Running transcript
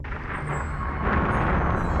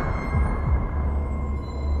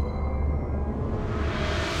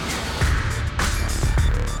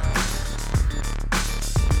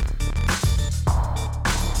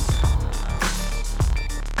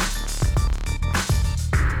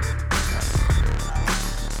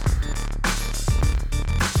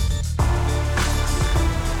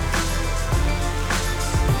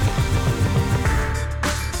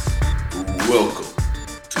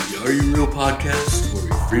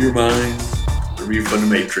free your mind, deliver you from the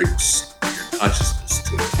matrix, your consciousness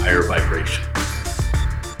to a higher vibration.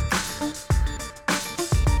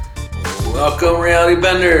 Welcome, Reality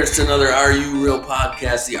Benders, to another Are You Real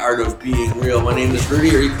podcast, The Art of Being Real. My name is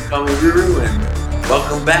Rudy, or you can call me Ruru, and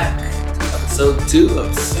welcome back to episode 2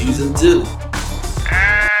 of season 2.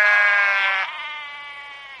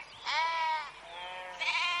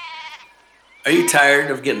 Are you tired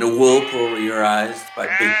of getting the wool pulled over your eyes by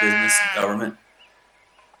big business and government?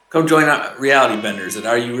 Come join our Reality Benders at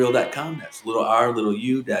areyoureal.com. That's little r, little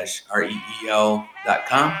u, -reel.com.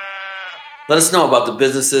 Let us know about the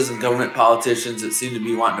businesses and government politicians that seem to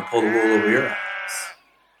be wanting to pull the wool over your eyes.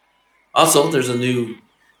 Also, there's a new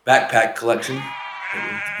backpack collection that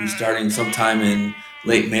will be starting sometime in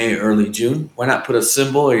late May, early June. Why not put a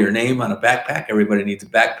symbol or your name on a backpack? Everybody needs a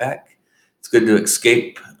backpack. It's good to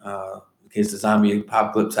escape in case the zombie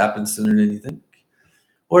apocalypse happens sooner than you think.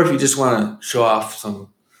 Or if you just want to show off some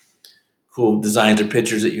cool designs or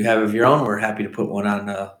pictures that you have of your own, we're happy to put one on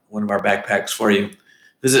one of our backpacks for you.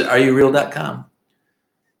 Visit areyoureal.com.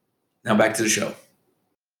 Now back to the show.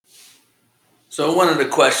 So one of the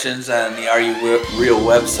questions on the Are You Real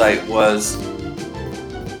website was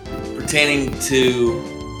pertaining to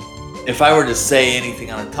if I were to say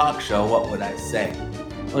anything on a talk show, what would I say?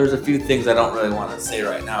 Well, there's a few things I don't really want to say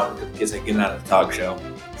right now because I get on a talk show.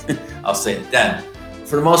 I'll say it then.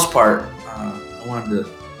 For the most part,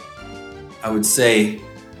 I would say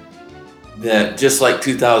that just like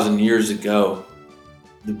 2,000 years ago,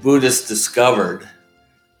 the Buddhists discovered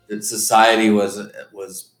that society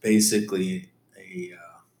was basically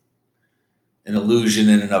an illusion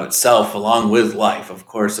in and of itself, along with life. Of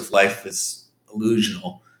course, if life is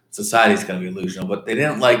illusional, society is going to be illusional. But they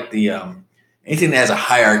didn't like anything that has a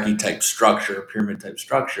hierarchy type structure, a pyramid type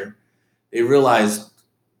structure. They realized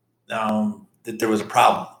that there was a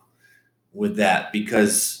problem with that,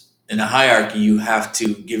 because in a hierarchy, you have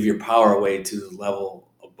to give your power away to the level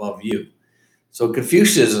above you. So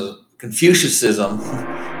Confucius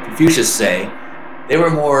say they were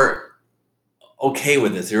more okay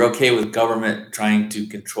with this. They're okay with government trying to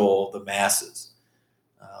control the masses.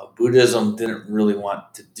 Buddhism didn't really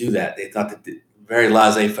want to do that. They thought that very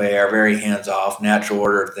laissez-faire, very hands-off, natural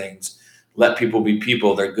order of things. Let people be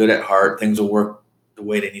people. They're good at heart. Things will work the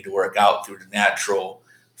way they need to work out through the natural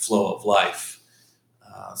flow of life.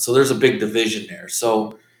 So there's a big division there.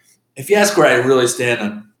 So if you ask where I really stand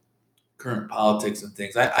on current politics and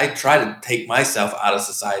things, I try to take myself out of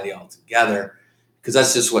society altogether, because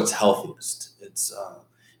that's just what's healthiest. It's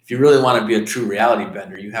if you really want to be a true reality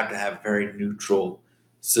bender, you have to have a very neutral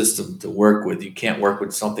system to work with. You can't work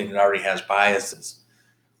with something that already has biases.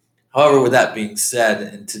 However, with that being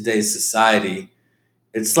said, in today's society,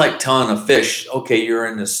 it's like telling a fish, okay, you're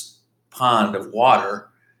in this pond of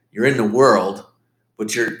water, you're in the world,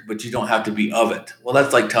 but you don't have to be of it. Well,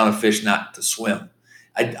 that's like telling a fish not to swim.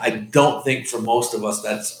 I don't think for most of us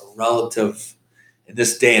that's a relative in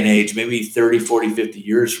this day and age, maybe 30, 40, 50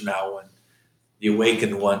 years from now, when the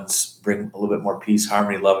awakened ones bring a little bit more peace,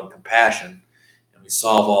 harmony, love, and compassion, and we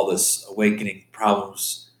solve all this awakening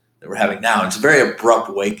problems that we're having now. It's a very abrupt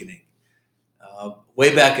awakening.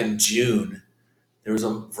 Way back in June, there was a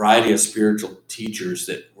variety of spiritual teachers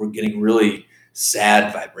that were getting really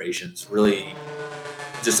sad vibrations, really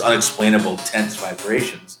just unexplainable, tense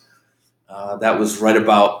vibrations. That was right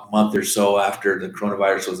about a month or so after the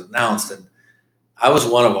coronavirus was announced, and I was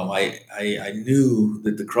one of them. I knew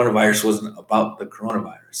that the coronavirus wasn't about the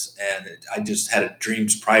coronavirus, and I just had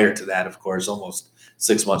dreams prior to that, of course, almost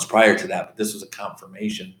 6 months prior to that, but this was a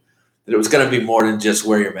confirmation that it was going to be more than just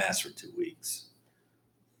wear your mask for 2 weeks.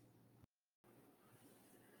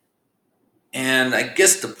 And I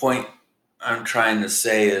guess the point I'm trying to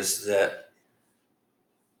say is that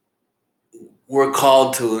we're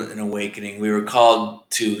called to an awakening. We were called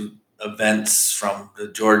to events, from the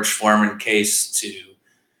George Foreman case to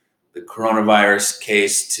the coronavirus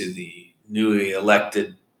case to the newly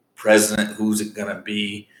elected president, who's it going to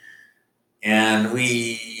be? And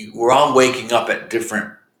we're all waking up at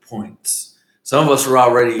different points. Some of us were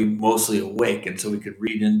already mostly awake, and so we could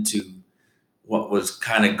read into what was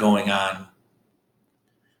kind of going on.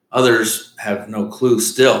 Others have no clue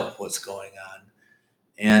still what's going on.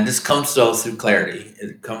 And this comes though through clarity.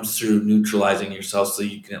 It comes through neutralizing yourself so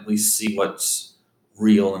you can at least see what's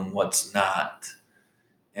real and what's not.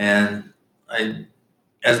 And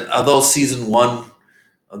although season 1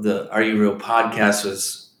 of the Are You Real podcast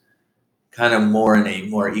was kind of more in a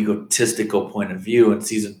more egotistical point of view, and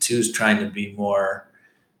season 2 is trying to be more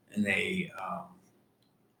in a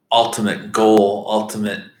ultimate goal,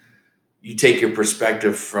 you take your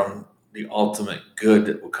perspective from the ultimate good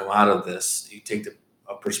that will come out of this. You take a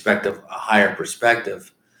perspective, a higher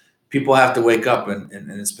perspective, people have to wake up, and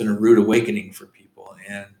it's been a rude awakening for people.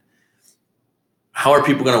 And how are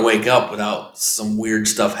people going to wake up without some weird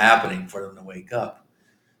stuff happening for them to wake up?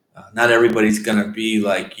 Not everybody's going to be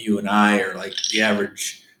like you and I, or like the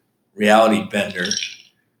average reality bender.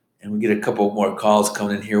 And we get a couple more calls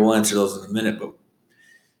coming in here. We'll answer those in a minute. But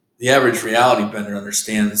the average reality bender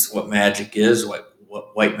understands what magic is, what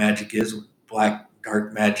white magic is, what black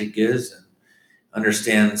dark magic is, and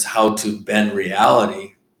understands how to bend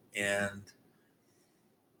reality. And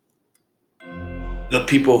the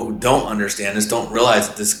people who don't understand this don't realize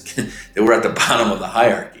that we're at the bottom of the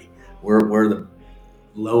hierarchy. We're the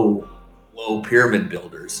low pyramid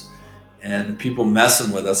builders, and people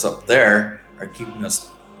messing with us up there are keeping us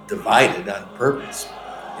divided on purpose.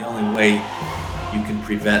 The only way you can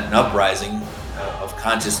prevent an uprising of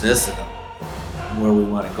consciousness and where we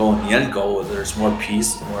want to go in the end goal, where there's more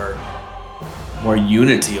peace, more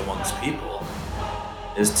unity amongst people,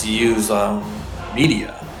 is to use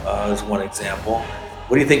media as one example.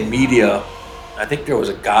 What do you think media? I think there was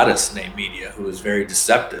a goddess named Media who was very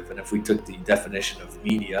deceptive. And if we took the definition of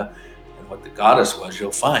media and what the goddess was,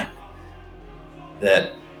 you'll find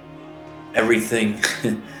that everything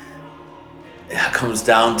comes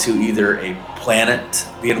down to either a planet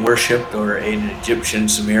being worshipped or an Egyptian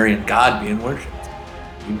Sumerian god being worshipped.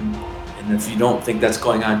 And if you don't think that's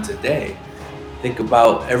going on today, think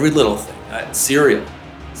about every little thing.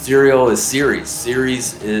 Cereal is Ceres.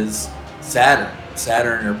 Ceres is Saturn.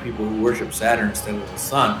 Saturn are people who worship Saturn instead of the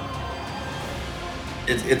sun.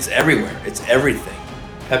 It's everywhere. It's everything.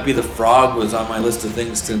 Pepe the Frog was on my list of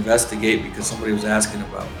things to investigate because somebody was asking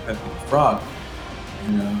about Pepe the Frog.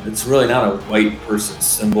 It's really not a white person's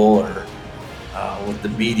symbol, or what the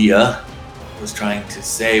media was trying to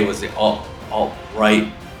say was the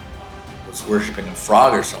alt-right was worshiping a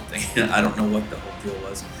frog or something. I don't know what the whole deal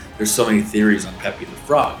was. There's so many theories on Pepe the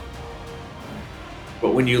Frog.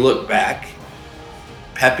 But when you look back,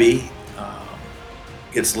 Pepe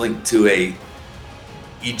gets linked to a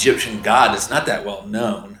Egyptian god that's not that well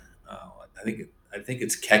known. I think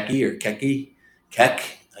it's Keki or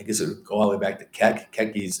Kek. I guess it would go all the way back to Kek.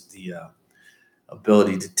 Keki is the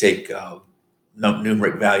ability to take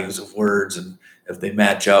numeric values of words, and if they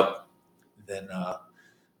match up, then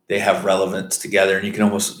they have relevance together, and you can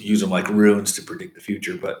almost use them like runes to predict the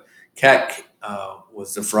future. But Kek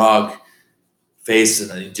was the frog face in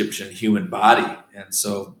an Egyptian human body, and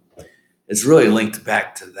so it's really linked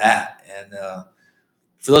back to that. And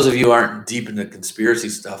for those of you who aren't deep into conspiracy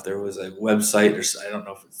stuff, there was a website, or I don't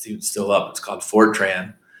know if it's even still up, it's called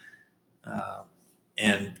Fortran,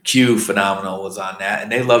 and Q Phenomenal was on that,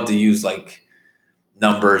 and they love to use like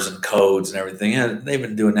numbers and codes and everything, and they've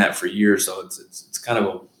been doing that for years. So it's kind of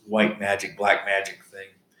a white magic, black magic thing,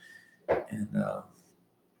 and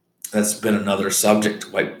that's been another subject.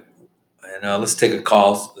 And let's take a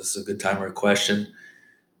call. This is a good time for a question.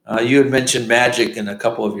 You had mentioned magic in a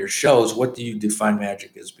couple of your shows. What do you define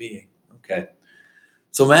magic as being? Okay,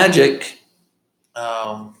 so magic,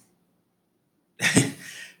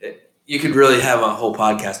 you could really have a whole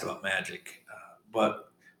podcast about magic,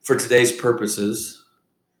 but for today's purposes,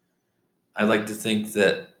 I like to think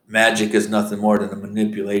that magic is nothing more than a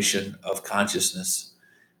manipulation of consciousness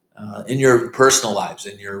in your personal lives,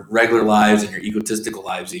 in your regular lives, in your egotistical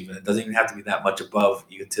lives even. It doesn't even have to be that much above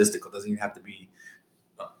egotistical. It doesn't even have to be...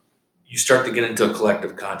 You start to get into a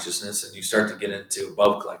collective consciousness, and you start to get into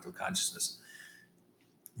above collective consciousness.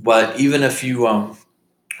 But even if you...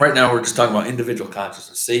 right now we're just talking about individual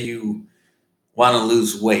consciousness. Say you want to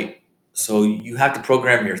lose weight. So you have to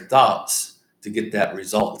program your thoughts to get that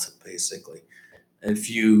result, basically. If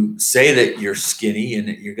you say that you're skinny and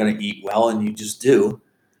that you're going to eat well, and you just do,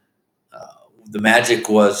 the magic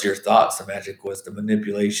was your thoughts. The magic was the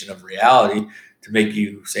manipulation of reality to make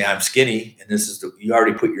you say, I'm skinny, and you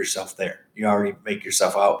already put yourself there. You already make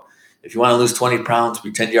yourself out. If you want to lose 20 pounds,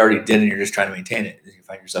 pretend you already did, and you're just trying to maintain it. And you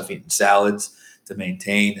find yourself eating salads to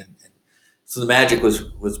maintain. And so the magic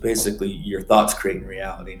was basically your thoughts creating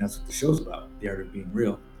reality, and that's what the show's about, the art of being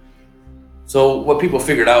real. So what people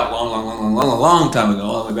figured out long time ago,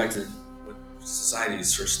 all the way back to when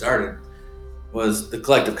societies first started, was the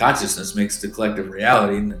collective consciousness makes the collective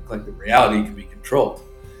reality, and the collective reality can be controlled.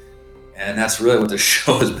 And that's really what the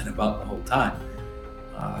show has been about the whole time.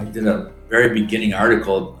 I did a very beginning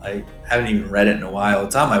article. I haven't even read it in a while.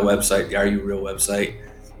 It's on my website, the Are You Real website.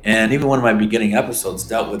 And even one of my beginning episodes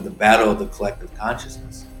dealt with the battle of the collective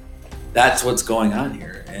consciousness. That's what's going on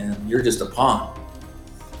here, and you're just a pawn.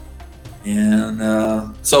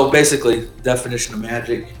 And so basically, the definition of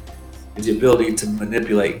magic is the ability to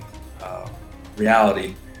manipulate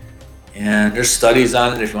reality And there's studies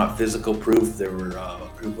on it. If you want physical proof, there were a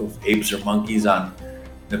group of apes or monkeys on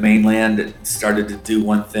the mainland that started to do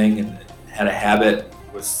one thing and had a habit,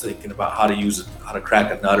 was thinking about how to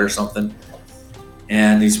crack a nut or something.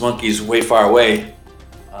 And these monkeys way far away,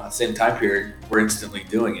 same time period, were instantly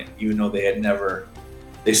doing it, even though they had never,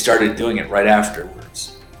 they started doing it right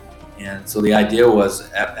afterwards. And so the idea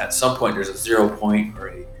was at some point there's a 0 point or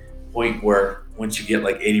a point where once you get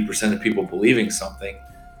like 80% of people believing something,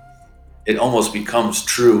 it almost becomes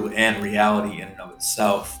true and reality in and of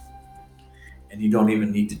itself. And you don't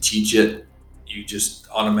even need to teach it. You just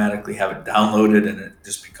automatically have it downloaded and it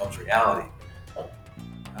just becomes reality.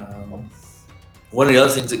 Um, One of the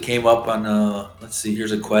other things that came up on, let's see,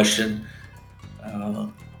 here's a question. Uh,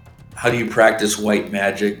 how do you practice white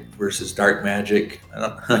magic versus dark magic?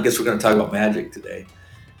 I guess we're going to talk about magic today.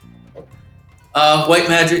 White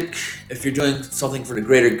magic, if you're doing something for the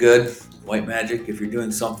greater good. White magic, if you're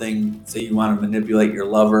doing something, say you want to manipulate your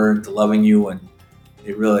lover into loving you and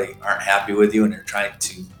they really aren't happy with you and they're trying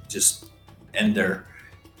to just end their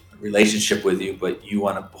relationship with you, but you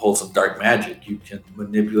want to hold some dark magic, you can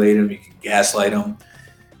manipulate them, you can gaslight them.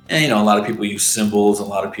 And a lot of people use symbols, a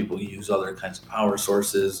lot of people use other kinds of power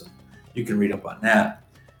sources. You can read up on that.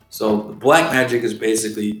 So the black magic is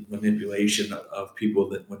basically manipulation of people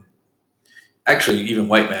that when actually even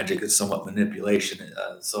white magic is somewhat manipulation.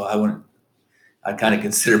 So I kind of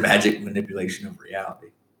consider magic manipulation of reality.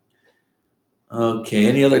 Okay,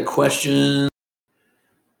 any other questions?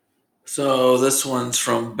 So this one's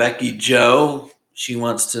from Becky Joe. She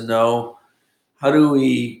wants to know, how do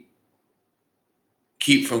we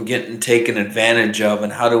keep from getting taken advantage of,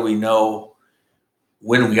 and how do we know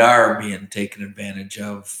when we are being taken advantage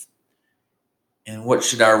of, and what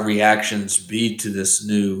should our reactions be to this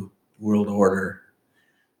new world order?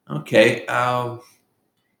 Okay,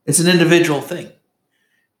 it's an individual thing.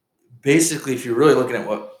 Basically, if you're really looking at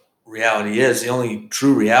what reality is, the only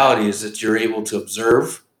true reality is that you're able to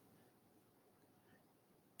observe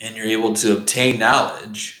and you're able to obtain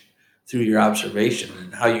knowledge through your observation,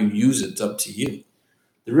 and how you use it's up to you.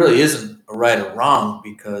 There really isn't a right or wrong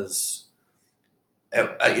because,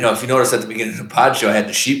 if you notice at the beginning of the pod show, I had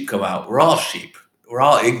the sheep come out. We're all sheep. We're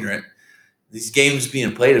all ignorant. These games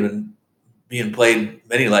being played have been being played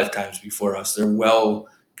many lifetimes before us. They're well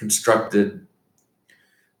constructed.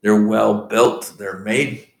 They're well built. They're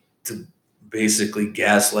made to basically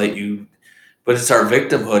gaslight you. But it's our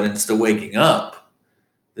victimhood and it's the waking up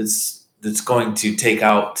that's going to take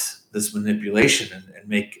out this manipulation and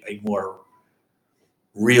make a more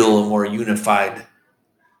real, a more unified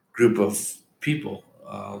group of people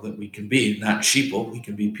that we can be. Not sheeple, we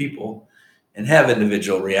can be people and have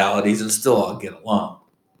individual realities and still all get along.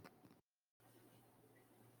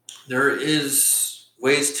 There is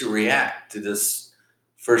ways to react to this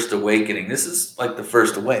first awakening. This is like the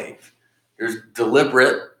first wave. There's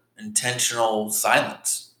deliberate, intentional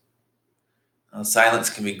silence. Silence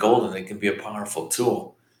can be golden. It can be a powerful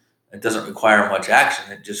tool. It doesn't require much action.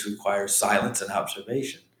 It just requires silence and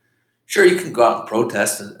observation. Sure, you can go out and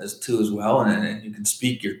protest as well, and you can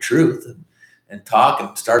speak your truth and talk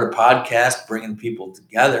and start a podcast, bringing people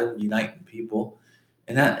together, uniting people,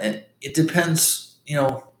 and it depends.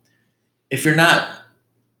 If you're not,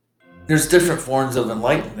 there's different forms of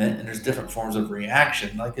enlightenment and there's different forms of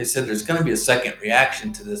reaction. Like I said, there's going to be a second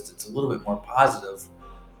reaction to this that's a little bit more positive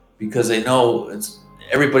because they know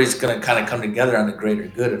everybody's going to kind of come together on the greater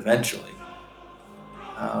good eventually.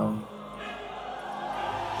 Um,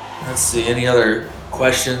 let's see, any other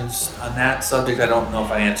questions on that subject? I don't know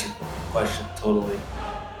if I answered the question totally.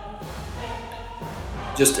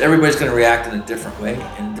 Just everybody's going to react in a different way,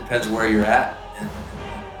 and it depends where you're at and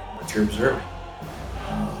what you're observing.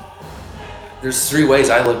 There's three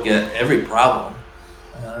ways I look at every problem.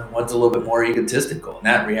 One's a little bit more egotistical, and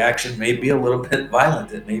that reaction may be a little bit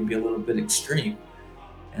violent. It may be a little bit extreme,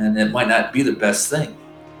 and it might not be the best thing.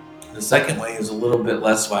 The second way is a little bit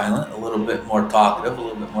less violent, a little bit more talkative, a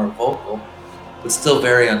little bit more vocal, but still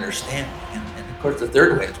very understanding. And of course, the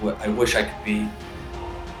third way is what I wish I could be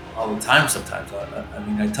all the time sometimes.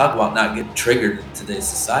 I talk about not getting triggered in today's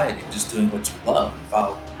society, just doing what you love, and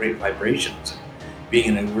follow great vibrations, and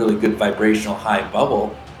being in a really good vibrational high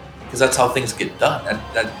bubble, because that's how things get done.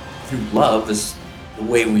 That through love is the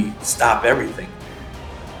way we stop everything.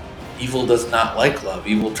 Evil does not like love.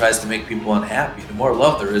 Evil tries to make people unhappy. The more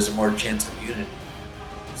love there is, the more chance of unity.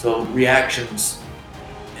 So reactions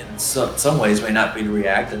in some ways may not be to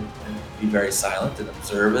react and be very silent and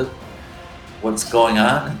observe it, what's going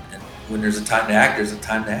on. And when there's a time to act, there's a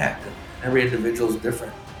time to act. And every individual is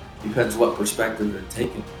different. Depends what perspective they're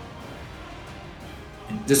taking.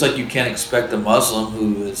 Just like you can't expect a Muslim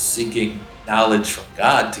who is seeking knowledge from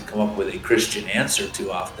God to come up with a Christian answer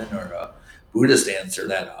too often, or a Buddhist answer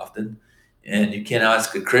that often. And you can't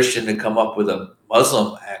ask a Christian to come up with a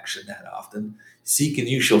Muslim action that often. Seek and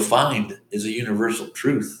you shall find is a universal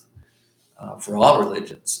truth for all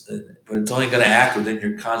religions. But it's only going to act within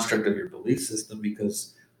your construct of your belief system,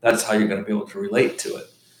 because that's how you're going to be able to relate to it.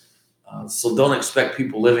 So don't expect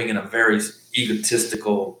people living in a very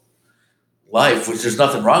egotistical life, which there's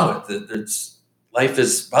nothing wrong with it. Life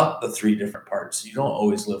is about the three different parts. You don't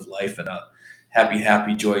always live life in a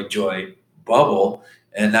happy, joy bubble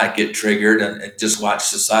and not get triggered and just watch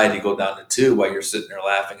society go down the tube while you're sitting there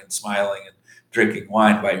laughing and smiling and drinking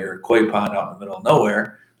wine by your koi pond out in the middle of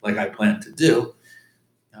nowhere, like I plan to do,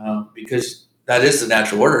 because that is the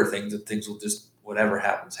natural order of things, and things will just, whatever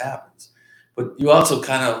happens, happens. But you also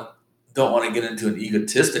kind of don't want to get into an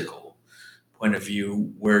egotistical point of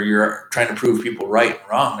view where you're trying to prove people right and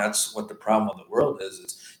wrong. That's what the problem of the world is.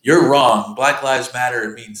 It's you're wrong. Black Lives Matter,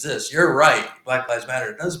 it means this. You're right. Black Lives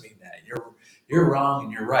Matter, it does mean that. You're wrong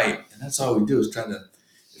and you're right. And that's all we do is try to.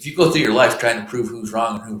 If you go through your life trying to prove who's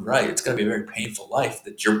wrong and who's right, it's going to be a very painful life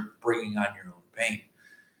that you're bringing on your own pain.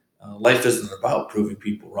 Life isn't about proving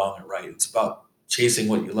people wrong and right. It's about chasing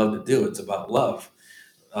what you love to do. It's about love.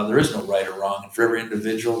 There is no right or wrong. And for every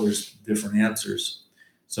individual, there's different answers.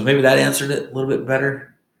 So maybe that answered it a little bit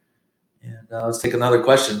better. And let's take another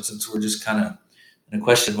question, since we're just kind of in a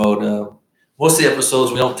question mode. Most of the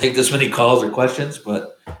episodes, we don't take this many calls or questions,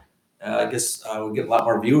 but I guess we get a lot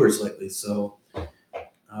more viewers lately. So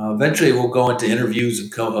eventually we'll go into interviews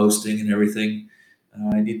and co-hosting and everything.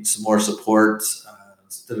 I need some more support.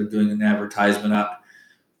 Instead of doing an advertisement up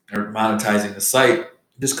or monetizing the site,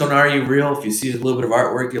 just come to Are You Real if you see a little bit of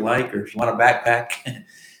artwork you like, or if you want a backpack.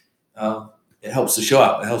 It helps the show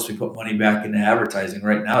out. It helps me put money back into advertising.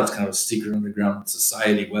 Right now, it's kind of a secret underground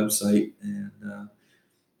society website, and I'd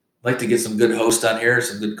like to get some good hosts on here,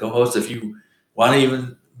 some good co-hosts. If you want to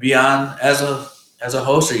even be on as a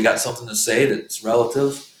host, or you got something to say that's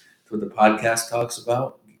relative to what the podcast talks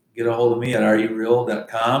about, get a hold of me at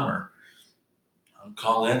areyoureal.com, or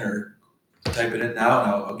call in or type it in now,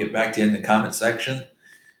 and I'll get back to you in the comment section.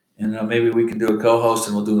 And maybe we can do a co-host,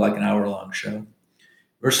 and we'll do like an hour-long show.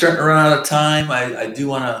 We're starting to run out of time. I do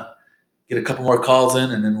want to get a couple more calls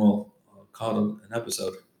in, and then we'll call it an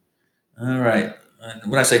episode. All right.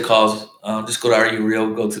 And when I say calls, just go to Are You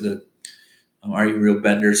Real, go to the Are You Real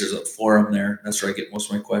Benders. There's a forum there. That's where I get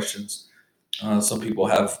most of my questions. Some people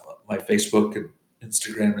have my Facebook and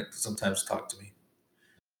Instagram that sometimes talk to me.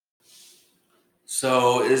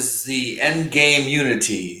 So is the end game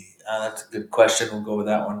unity? That's a good question. We'll go with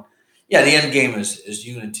that one. Yeah, the end game is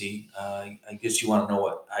unity. I guess you want to know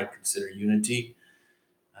what I consider unity.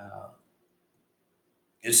 Uh,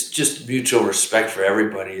 it's just mutual respect for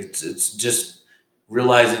everybody. It's just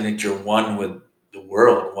realizing that you're one with the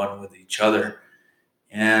world, one with each other.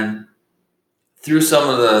 And through some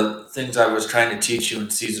of the things I was trying to teach you in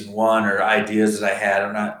season one, or ideas that I had,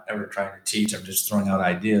 I'm not ever trying to teach, I'm just throwing out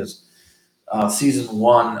ideas. Season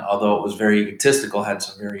one, although it was very egotistical, had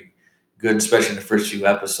some very good, especially in the first few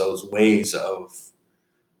episodes, ways of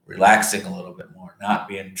relaxing a little bit more, not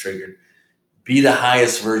being triggered. Be the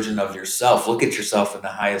highest version of yourself. Look at yourself in the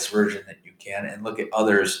highest version that you can, and look at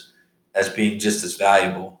others as being just as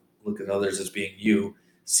valuable. Look at others as being you.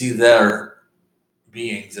 See their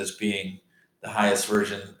beings as being the highest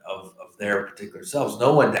version of their particular selves.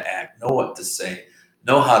 Know when to act, know what to say,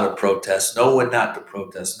 know how to protest, know when not to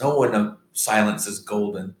protest, know when silence is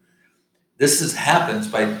golden. Happens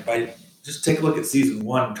by just take a look at season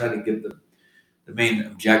one and try to get the main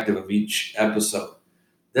objective of each episode.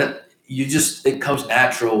 That it comes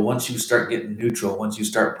natural once you start getting neutral, once you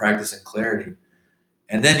start practicing clarity.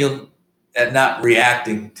 And then you'll at not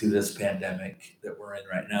reacting to this pandemic that we're in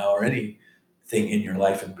right now, or anything in your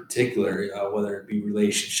life in particular, whether it be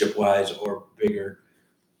relationship wise or bigger.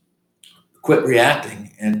 Quit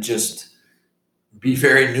reacting and just be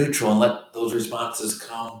very neutral and let those responses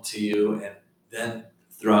come to you, and then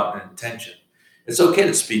throw out an intention. It's okay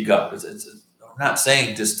to speak up. I'm not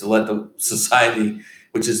saying just to let the society,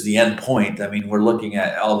 which is the end point. I mean, we're looking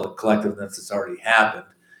at all the collectiveness that's already happened.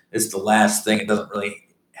 It's the last thing. It doesn't really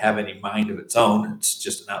have any mind of its own. It's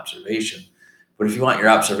just an observation. But if you want your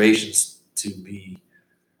observations to be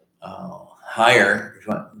higher, if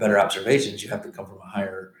you want better observations, you have to come from a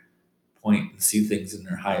higher point and see things in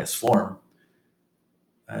their highest form.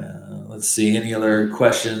 Let's see, any other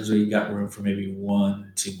questions? We got room for maybe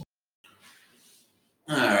one, two more.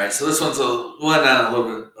 All right, so this one's one on a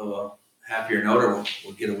little bit of a happier note, or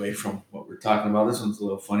we'll get away from what we're talking about. This one's a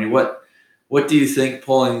little funny. What What do you think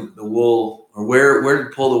pulling the wool, or where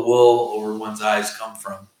did pull the wool over one's eyes come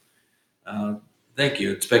from? Uh, Thank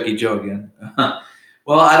you. It's Becky Joe again.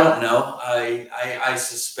 Well, I don't know. I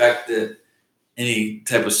suspect that any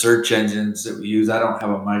type of search engines that we use, I don't have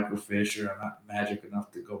a microfiche, or I'm not magic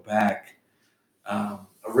enough to go back.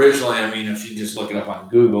 Originally, I mean, if you just look it up on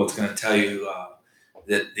Google, it's going to tell you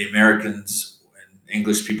that the Americans and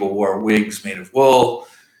English people wore wigs made of wool,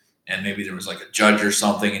 and maybe there was like a judge or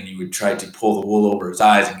something, and you would try to pull the wool over his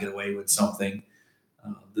eyes and get away with something.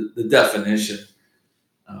 The definition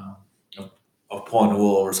uh, of pulling the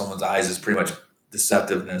wool over someone's eyes is pretty much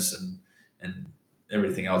deceptiveness and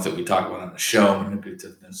everything else that we talk about on the show,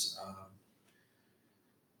 manipulativeness.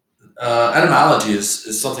 Etymology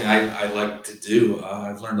is something I like to do.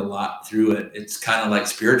 I've learned a lot through it. It's kind of like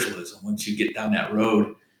spiritualism. Once you get down that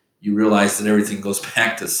road, you realize that everything goes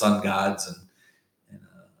back to sun gods and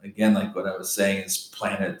again, like what I was saying, is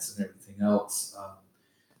planets and everything else.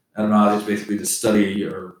 Etymology is basically the study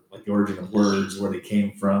or like the origin of words, where they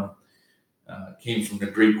came from. Came from the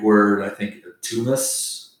Greek word, I think,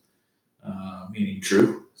 tumus, meaning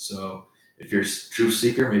true. So if you're a truth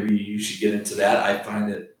seeker, maybe you should get into that. I find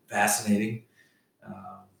it fascinating.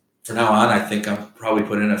 Um, for now on, I think I'm probably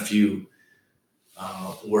put in a few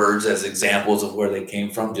words as examples of where they came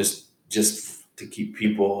from, just to keep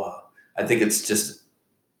people. I think it's just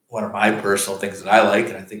one of my personal things that I like,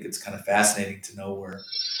 and I think it's kind of fascinating to know where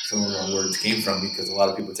some of our words came from, because a lot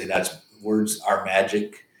of people say that's words are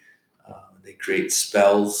magic. They create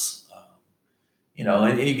spells,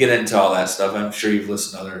 and you get into all that stuff. I'm sure you've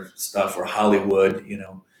listened to other stuff, or Hollywood.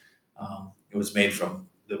 It was made from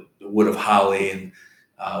the wood of holly, and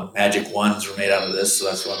magic wands were made out of this, so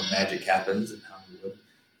that's why the magic happens in Hollywood.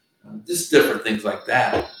 Just different things like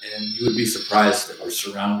that, and you would be surprised that we're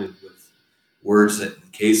surrounded with words that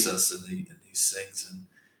encase us in these things.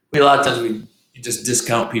 And a lot of times we you just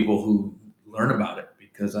discount people who learn about it,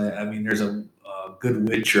 because I mean, there's a good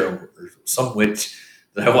witch, or some witch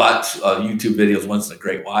that I watch YouTube videos once in a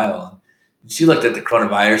great while, and she looked at the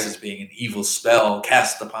coronavirus as being an evil spell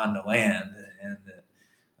cast upon the land,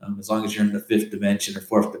 and as long as you're in the fifth dimension or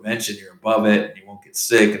fourth dimension, you're above it, and you won't get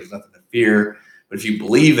sick, and there's nothing to fear. But if you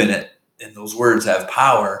believe in it, and those words have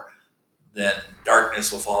power, then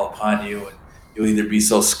darkness will fall upon you, and you'll either be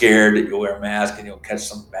so scared that you'll wear a mask and you'll catch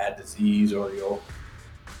some bad disease, or you'll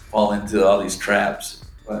fall into all these traps.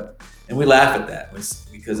 And we laugh at that,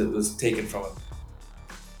 because it was taken from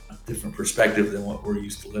a different perspective than what we're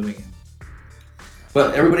used to living in.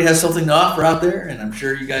 But everybody has something to offer out there, and I'm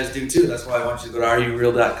sure you guys do too. That's why I want you to go to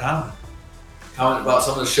areyourreal.com. Comment about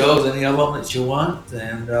some of the shows, any of them that you want.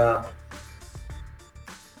 And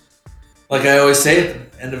like I always say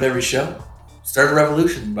at the end of every show, start a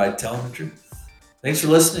revolution by telling the truth. Thanks for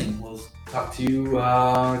listening. We'll talk to you in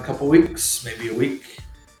a couple weeks, maybe a week.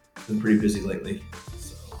 Been pretty busy lately.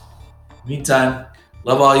 So, meantime,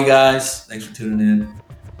 love all you guys. Thanks for tuning in.